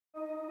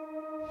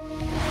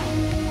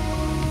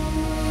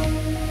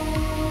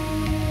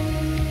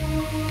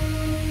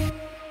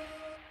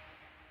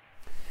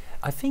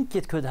I think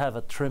it could have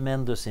a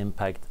tremendous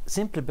impact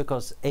simply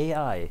because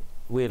AI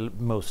will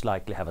most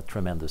likely have a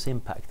tremendous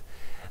impact.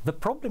 The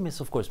problem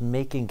is, of course,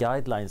 making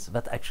guidelines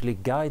that actually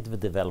guide the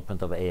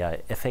development of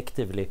AI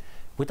effectively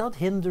without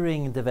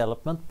hindering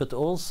development, but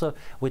also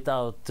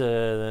without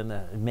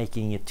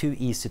making it too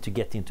easy to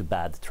get into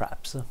bad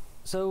traps.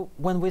 So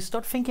when we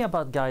start thinking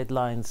about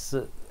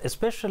guidelines,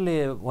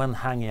 especially when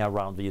hanging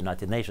around the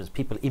United Nations,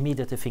 people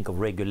immediately think of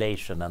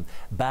regulation and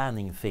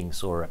banning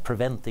things or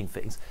preventing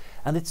things.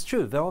 And it's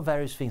true, there are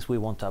various things we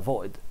want to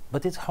avoid,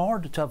 but it's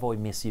hard to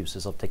avoid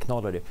misuses of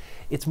technology.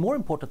 It's more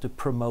important to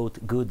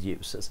promote good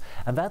uses,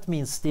 and that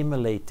means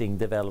stimulating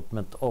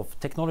development of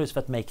technologies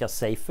that make us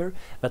safer,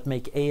 that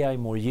make AI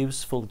more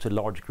useful to a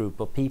large group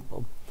of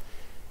people.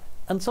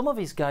 And some of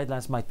these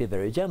guidelines might be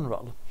very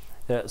general.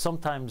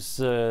 Sometimes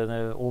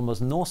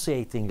almost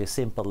nauseatingly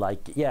simple,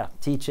 like, yeah,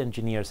 teach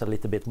engineers a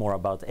little bit more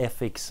about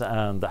ethics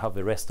and how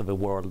the rest of the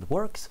world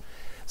works.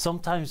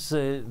 Sometimes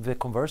the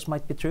converse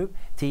might be true.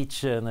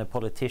 Teach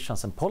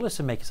politicians and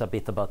policymakers a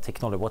bit about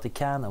technology, what it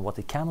can and what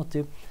it cannot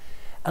do.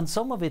 And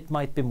some of it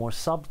might be more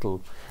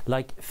subtle,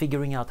 like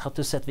figuring out how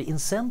to set the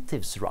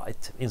incentives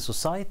right in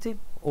society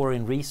or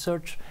in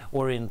research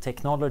or in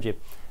technology,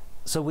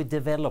 so we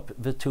develop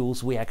the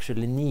tools we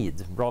actually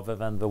need rather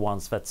than the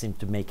ones that seem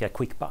to make a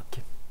quick buck.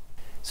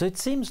 So it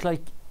seems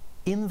like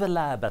in the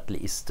lab at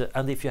least,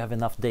 and if you have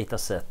enough data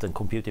set and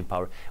computing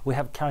power, we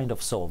have kind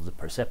of solved the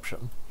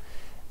perception.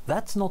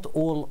 That's not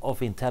all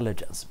of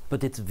intelligence,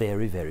 but it's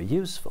very, very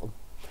useful.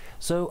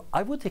 So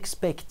I would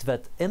expect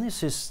that any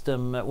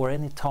system or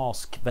any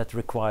task that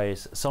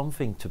requires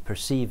something to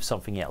perceive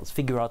something else,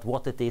 figure out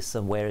what it is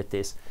and where it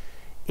is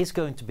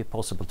going to be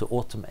possible to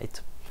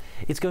automate.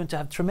 It's going to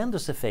have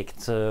tremendous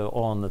effects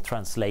on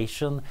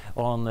translation,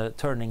 on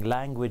turning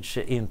language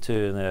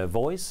into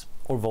voice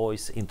or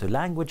voice into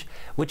language,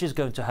 which is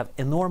going to have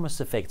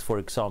enormous effect, for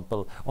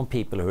example, on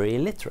people who are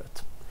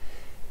illiterate.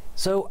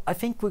 So I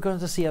think we're going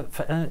to see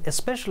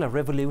especially a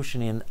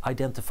revolution in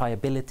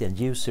identifiability and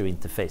user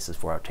interfaces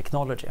for our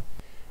technology.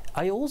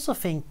 I also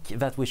think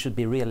that we should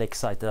be really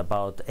excited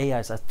about AI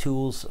as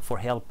tools for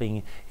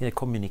helping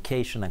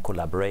communication and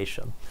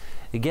collaboration.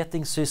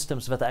 Getting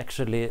systems that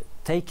actually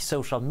take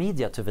social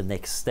media to the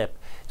next step,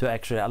 to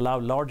actually allow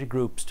larger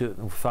groups to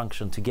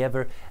function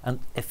together and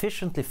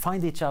efficiently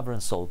find each other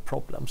and solve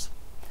problems.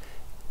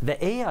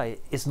 The AI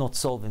is not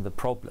solving the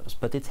problems,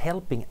 but it's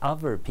helping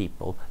other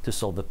people to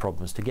solve the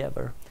problems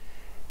together.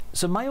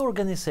 So my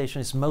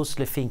organization is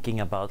mostly thinking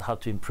about how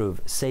to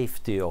improve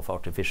safety of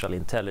artificial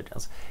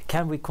intelligence.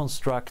 Can we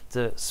construct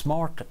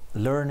smart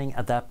learning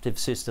adaptive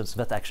systems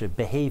that actually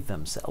behave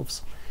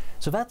themselves?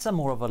 So that's a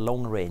more of a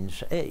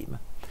long-range aim.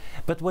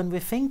 But when we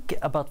think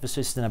about the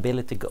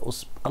sustainability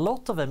goals, a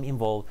lot of them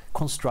involve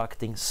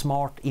constructing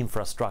smart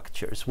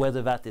infrastructures,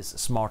 whether that is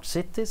smart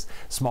cities,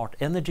 smart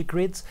energy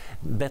grids,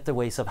 better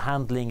ways of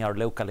handling our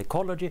local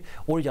ecology,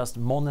 or just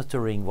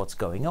monitoring what's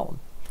going on.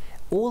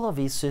 All of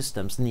these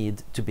systems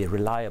need to be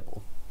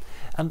reliable.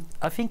 And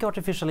I think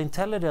artificial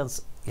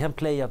intelligence can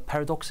play a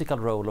paradoxical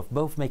role of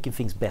both making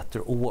things better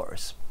or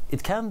worse.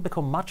 It can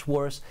become much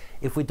worse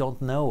if we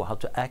don't know how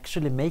to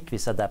actually make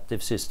this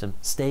adaptive system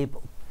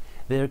stable.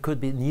 There could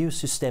be new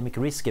systemic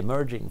risk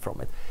emerging from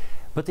it.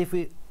 But if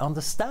we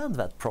understand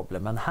that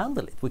problem and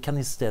handle it, we can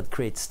instead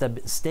create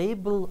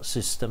stable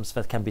systems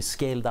that can be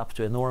scaled up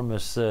to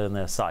enormous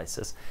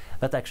sizes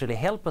that actually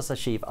help us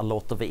achieve a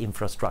lot of the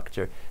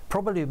infrastructure,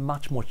 probably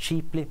much more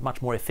cheaply,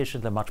 much more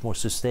efficiently, much more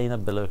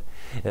sustainable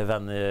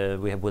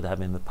than we would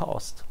have in the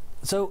past.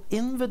 So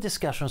in the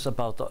discussions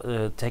about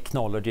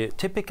technology,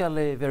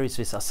 typically there is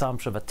this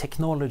assumption that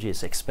technology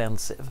is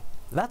expensive.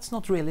 That's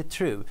not really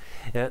true.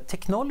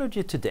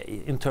 Technology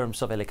today, in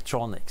terms of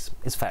electronics,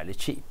 is fairly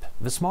cheap.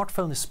 The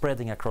smartphone is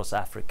spreading across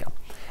Africa.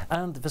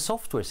 And the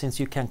software, since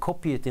you can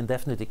copy it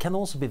indefinitely, can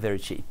also be very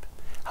cheap.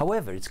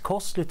 However, it's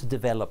costly to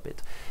develop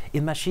it.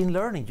 In machine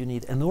learning, you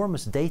need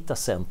enormous data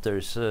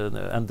centers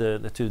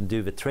to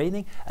do the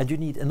training, and you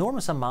need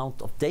enormous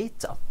amount of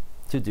data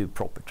to do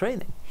proper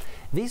training.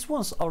 These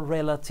ones are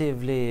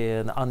relatively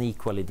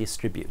unequally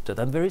distributed,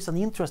 and there is an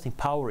interesting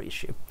power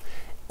issue.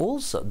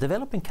 Also,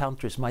 developing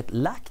countries might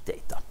lack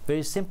data. There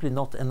is simply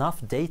not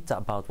enough data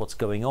about what's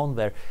going on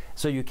there,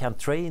 so you can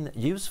train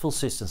useful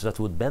systems that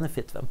would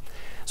benefit them.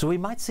 So we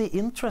might see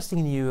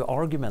interesting new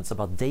arguments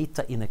about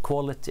data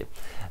inequality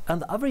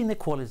and other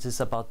inequalities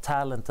about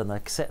talent and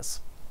access.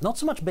 Not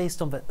so much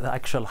based on the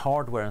actual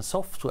hardware and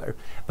software,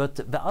 but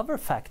the other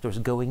factors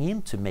going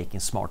into making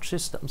smart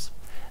systems.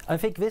 I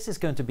think this is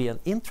going to be an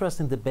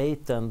interesting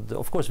debate, and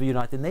of course the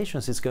United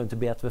Nations is going to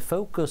be at the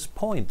focus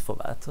point for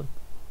that.